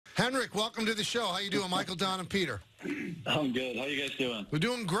Henrik, welcome to the show. How you doing, Michael, Don, and Peter? I'm good. How you guys doing? We're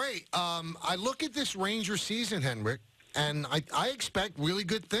doing great. I look at this Ranger season, Henrik, and I expect really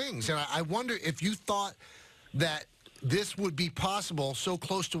good things. And I wonder if you thought that this would be possible so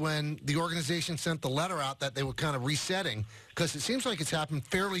close to when the organization sent the letter out that they were kind of resetting, because it seems like it's happened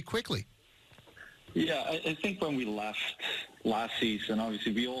fairly quickly. Yeah, I think when we left last season,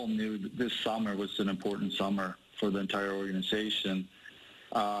 obviously we all knew that this summer was an important summer for the entire organization.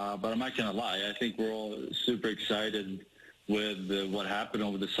 But I'm not going to lie. I think we're all super excited with what happened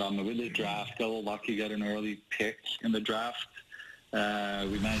over the summer. With the draft, got a little lucky, got an early pick in the draft.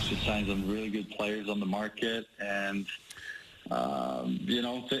 We managed to sign some really good players on the market. And,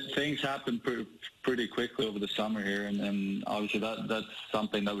 things happened pretty quickly over the summer here. And obviously that's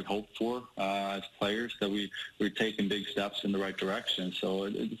something that we hope for as players, that we're taking big steps in the right direction. So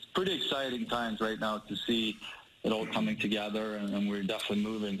it's pretty exciting times right now to see it all coming together, and we're definitely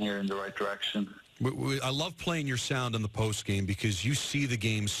moving here in the right direction. I love playing your sound in the post game because you see the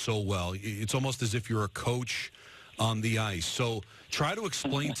game so well. It's almost as if you're a coach on the ice. So try to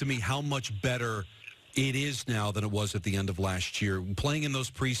explain to me how much better it is now than it was at the end of last year. Playing in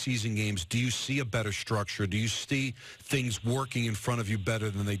those preseason games, do you see a better structure? Do you see things working in front of you better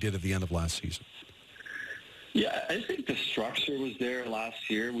than they did at the end of last season? Yeah, I think the structure was there last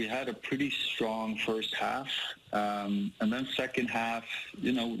year. We had a pretty strong first half. And then second half,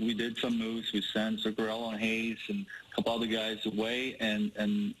 we did some moves. We sent Zuccarello and Hayes and a couple other guys away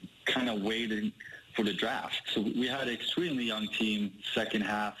and kind of waited for the draft. So we had an extremely young team second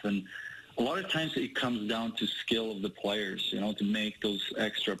half. And a lot of times it comes down to skill of the players, to make those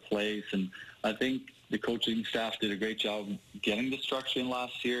extra plays. And I think the coaching staff did a great job getting the structure in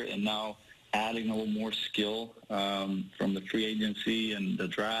last year, and now adding a little more skill from the free agency and the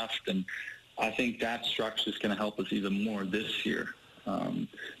draft. And I think that structure is going to help us even more this year.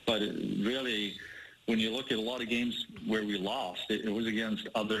 But really, when you look at a lot of games where we lost, it was against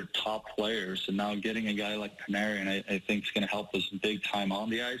other top players. And now getting a guy like Panarin, I think is going to help us big time on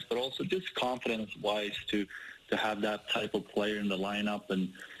the ice, but also just confidence-wise to have that type of player in the lineup.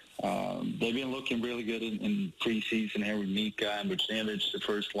 And they've been looking really good in preseason here with Mika and Buchnevich, the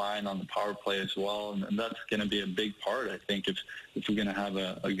first line on the power play as well. And that's going to be a big part, I think, if we're going to have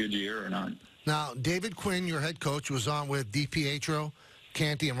a good year or not. Now, David Quinn, your head coach, was on with DiPietro,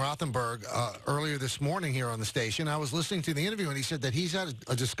 Canty, and Rothenberg earlier this morning here on the station. I was listening to the interview, and he said that he's had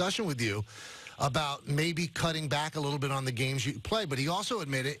a discussion with you about maybe cutting back a little bit on the games you play. But he also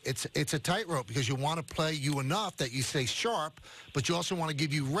admitted it's a tightrope because you want to play you enough that you stay sharp, but you also want to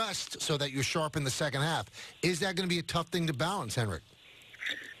give you rest so that you're sharp in the second half. Is that going to be a tough thing to balance, Henrik?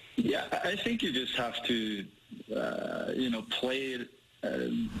 Yeah, I think you just have to, play it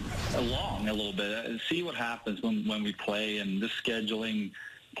along a little bit. See what happens when we play, and this scheduling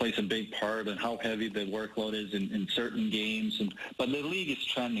plays a big part in how heavy the workload is in certain games. But the league is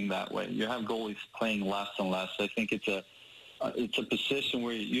trending that way. You have goalies playing less and less. I think it's a position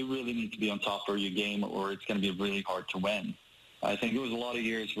where you really need to be on top of your game, or it's going to be really hard to win. I think it was a lot of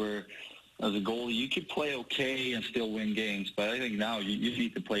years where, as a goalie, you could play okay and still win games. But I think now you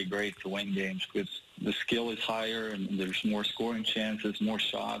need to play great to win games because the skill is higher and there's more scoring chances, more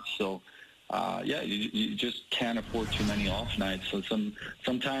shots. So, you just can't afford too many off nights. So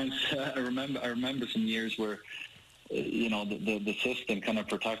sometimes I remember some years where, the system kind of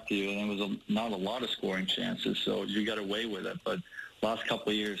protected you, and there was not a lot of scoring chances. So you got away with it. But last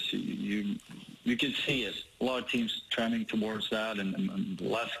couple of years, you can see it. A lot of teams trending towards that and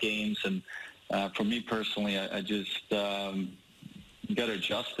less games. And for me personally, I just got to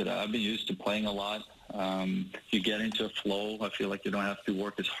adjust to that. I've been used to playing a lot. You get into a flow. I feel like you don't have to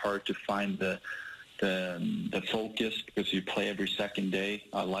work as hard to find the focus because you play every second day.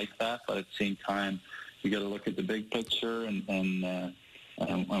 I like that, but at the same time, you got to look at the big picture and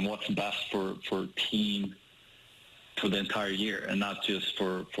what's best for a team for the entire year, and not just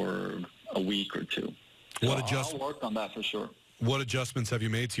for a week or two. So I'll work on that for sure. What adjustments have you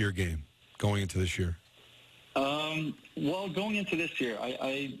made to your game going into this year? Well, going into this year,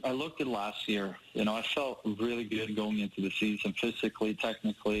 I looked at last year. I felt really good going into the season, physically,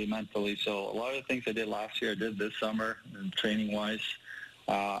 technically, mentally. So a lot of the things I did last year, I did this summer, training-wise.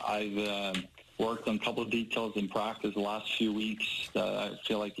 I've worked on a couple of details in practice the last few weeks that I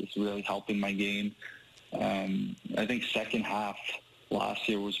feel like it's really helping my game. I think second half last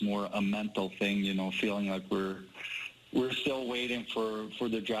year was more a mental thing, feeling like we're still waiting for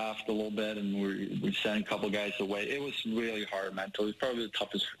the draft a little bit, and we sent a couple guys away. It was really hard mentally. It was probably the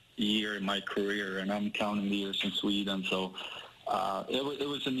toughest year in my career, and I'm counting the years in Sweden. So it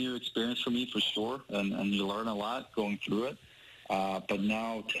was a new experience for me for sure, and you learn a lot going through it. But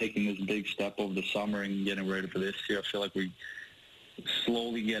now taking this big step over the summer and getting ready for this year, I feel like we're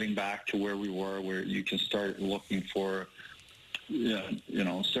slowly getting back to where we were, where you can start looking for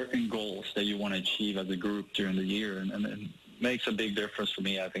certain goals that you want to achieve as a group during the year. And it makes a big difference for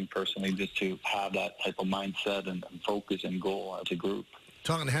me, I think, personally, just to have that type of mindset and focus and goal as a group.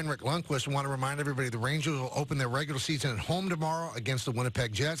 Talking to Henrik Lundqvist, I want to remind everybody the Rangers will open their regular season at home tomorrow against the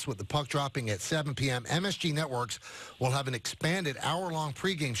Winnipeg Jets with the puck dropping at 7 p.m. MSG Networks will have an expanded hour-long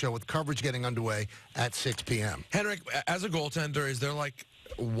pregame show with coverage getting underway at 6 p.m. Henrik, as a goaltender, is there like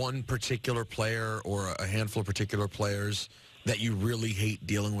one particular player or a handful of particular players that you really hate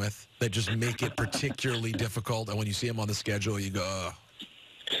dealing with, that just make it particularly difficult, and when you see them on the schedule, you go,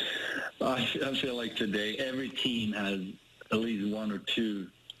 ugh? I feel like today every team has at least one or two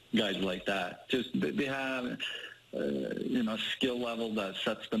guys like that. Just they have, skill level that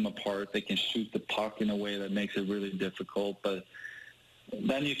sets them apart. They can shoot the puck in a way that makes it really difficult. But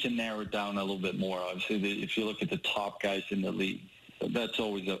then you can narrow it down a little bit more. Obviously, if you look at the top guys in the league, that's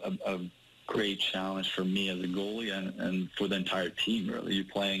always a great challenge for me as a goalie and for the entire team, really. You're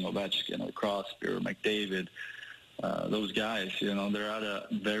playing Ovechkin or Crosby or McDavid. Those guys, they're at a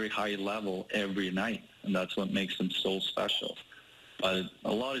very high level every night, and that's what makes them so special. But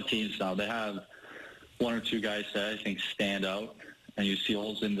a lot of teams now, they have one or two guys that I think stand out, and you see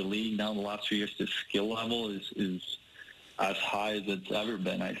holes in the league now in the last few years. The skill level is as high as it's ever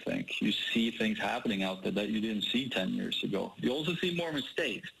been, I think. You see things happening out there that you didn't see 10 years ago. You also see more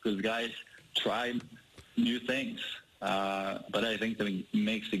mistakes because guys try new things. But I think that it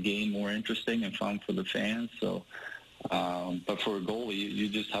makes the game more interesting and fun for the fans. So, but for a goalie, you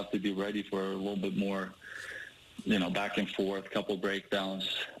just have to be ready for a little bit more, back and forth, couple breakdowns,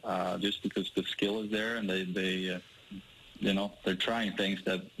 just because the skill is there and they're trying things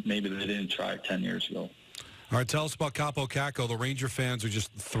that maybe they didn't try 10 years ago. All right, tell us about Kaapo Kakko. The Ranger fans are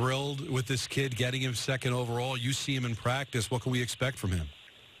just thrilled with this kid, getting him second overall. You see him in practice. What can we expect from him?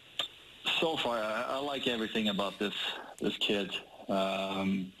 So far, I like everything about this kid.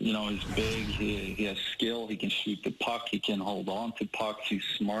 He's big. He has skill. He can shoot the puck. He can hold on to pucks. He's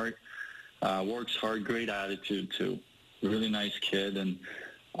smart. Works hard. Great attitude, too. Really nice kid. And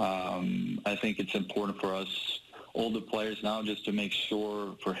I think it's important for us older players now just to make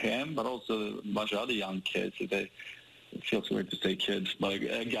sure for him, but also a bunch of other young kids. It feels weird to say kids, but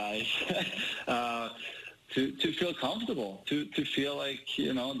guys. To feel comfortable, to feel like,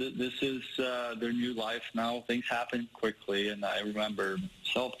 this is their new life now. Things happen quickly, and I remember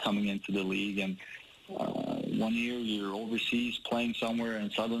myself coming into the league, and one year you're overseas playing somewhere,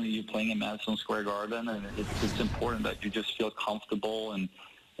 and suddenly you're playing in Madison Square Garden, and it's important that you just feel comfortable, and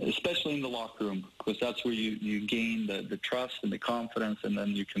especially in the locker room, because that's where you gain the trust and the confidence, and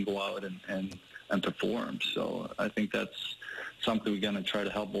then you can go out and perform. So I think that's something we're going to try to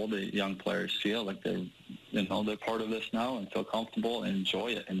help all the young players feel like they're part of this now and feel comfortable and enjoy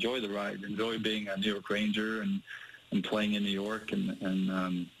it. Enjoy the ride. Enjoy being a New York Ranger and playing in New York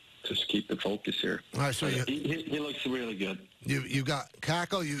and just keep the focus here. All right, so he looks really good. You got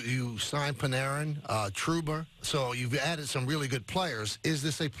Kakko, you signed Panarin, Trouba, so you've added some really good players. Is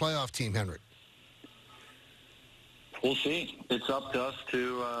this a playoff team, Henrik? We'll see. It's up to us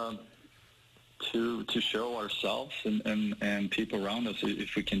to show ourselves and people around us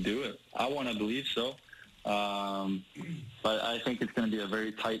if we can do it. I want to believe so. But I think it's going to be a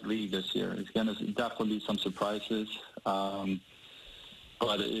very tight league this year. It's going to definitely be some surprises.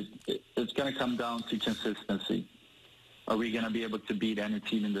 But it's going to come down to consistency. Are we going to be able to beat any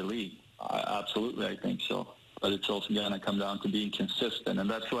team in the league? Absolutely, I think so. But it's also going to come down to being consistent, and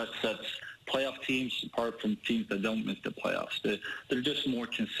that's what sets playoff teams apart from teams that don't miss the playoffs. They're just more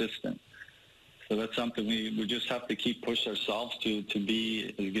consistent. So that's something we just have to keep pushing ourselves to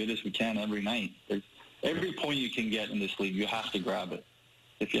be as good as we can every night. Every point you can get in this league, you have to grab it.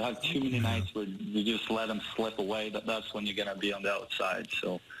 If you have too many nights where you just let them slip away, that's when you're going to be on the outside.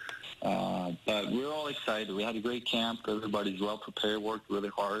 So, but we're all excited. We had a great camp. Everybody's well prepared, worked really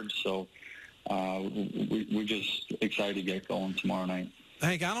hard. So we're just excited to get going tomorrow night.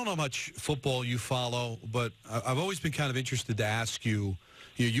 Hank, I don't know how much football you follow, but I've always been kind of interested to ask you.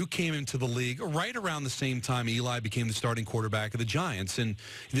 You came into the league right around the same time Eli became the starting quarterback of the Giants, and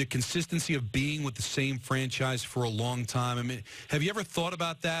the consistency of being with the same franchise for a long time. I mean, have you ever thought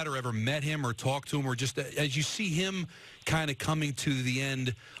about that or ever met him or talked to him, or just as you see him kind of coming to the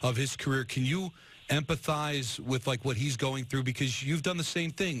end of his career, can you empathize with like what he's going through, because you've done the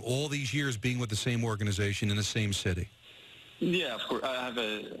same thing all these years being with the same organization in the same city? Yeah, of course. I have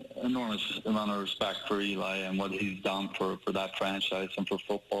an enormous amount of respect for Eli and what he's done for that franchise and for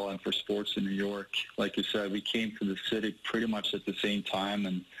football and for sports in New York. Like you said, we came to the city pretty much at the same time,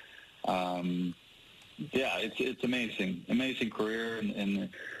 and yeah, it's amazing career, and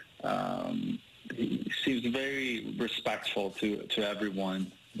he seems very respectful to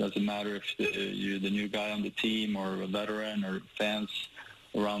everyone. Doesn't matter if you're the new guy on the team or a veteran or fans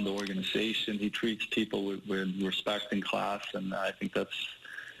around the organization. He treats people with respect and class, and I think that's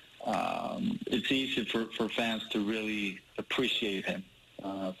it's easy for fans to really appreciate him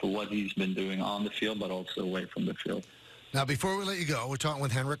for what he's been doing on the field, but also away from the field. Now, before we let you go, we're talking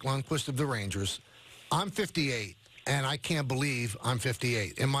with Henrik Lundqvist of the Rangers. I'm 58, and I can't believe I'm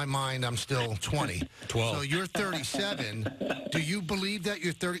 58. In my mind, I'm still 20. 12. So you're 37. Do you believe that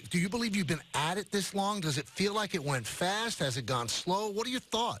you're 30? Do you believe you've been at it this long? Does it feel like it went fast? Has it gone slow? What are your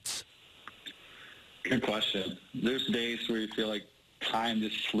thoughts? Good question. There's days where you feel like time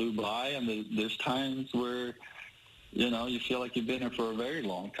just flew by, and there's times where, you feel like you've been here for a very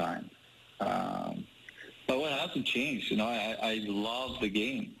long time. But what hasn't changed, I love the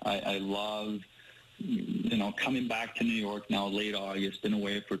game. I love, coming back to New York now, late August, been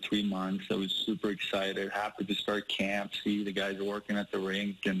away for 3 months. I was super excited, happy to start camp, see the guys working at the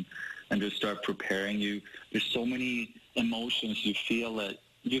rink, and just start preparing you. There's so many emotions you feel that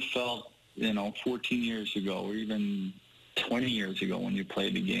you felt, 14 years ago or even 20 years ago when you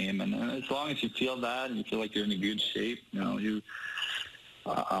played the game. And as long as you feel that and you feel like you're in a good shape,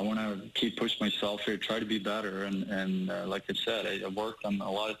 I want to keep pushing myself here, try to be better. And like I said, I worked on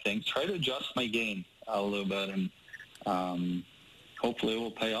a lot of things, try to adjust my game a little bit, and hopefully it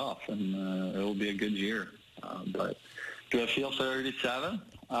will pay off, and it will be a good year. But do I feel 37?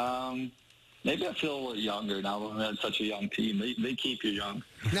 Maybe I feel a little younger now that I'm at such a young team. They keep you young.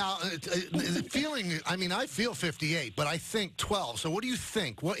 Now, the feeling, I feel 58, but I think 12. So what do you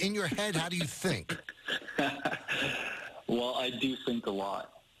think? What in your head, how do you think? Well, I do think a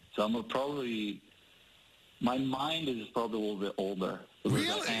lot. So my mind is probably a little bit older.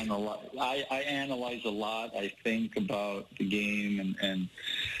 Really? I analyze a lot. I think about the game and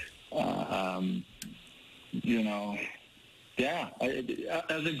yeah.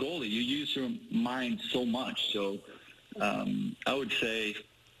 As a goalie, you use your mind so much. So I would say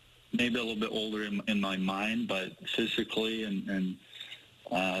maybe a little bit older in my mind, but physically and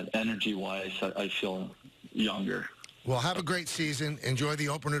energy-wise, I feel younger. Well, have a great season. Enjoy the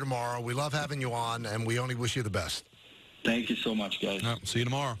opener tomorrow. We love having you on, and we only wish you the best. Thank you so much, guys. See you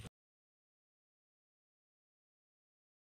tomorrow.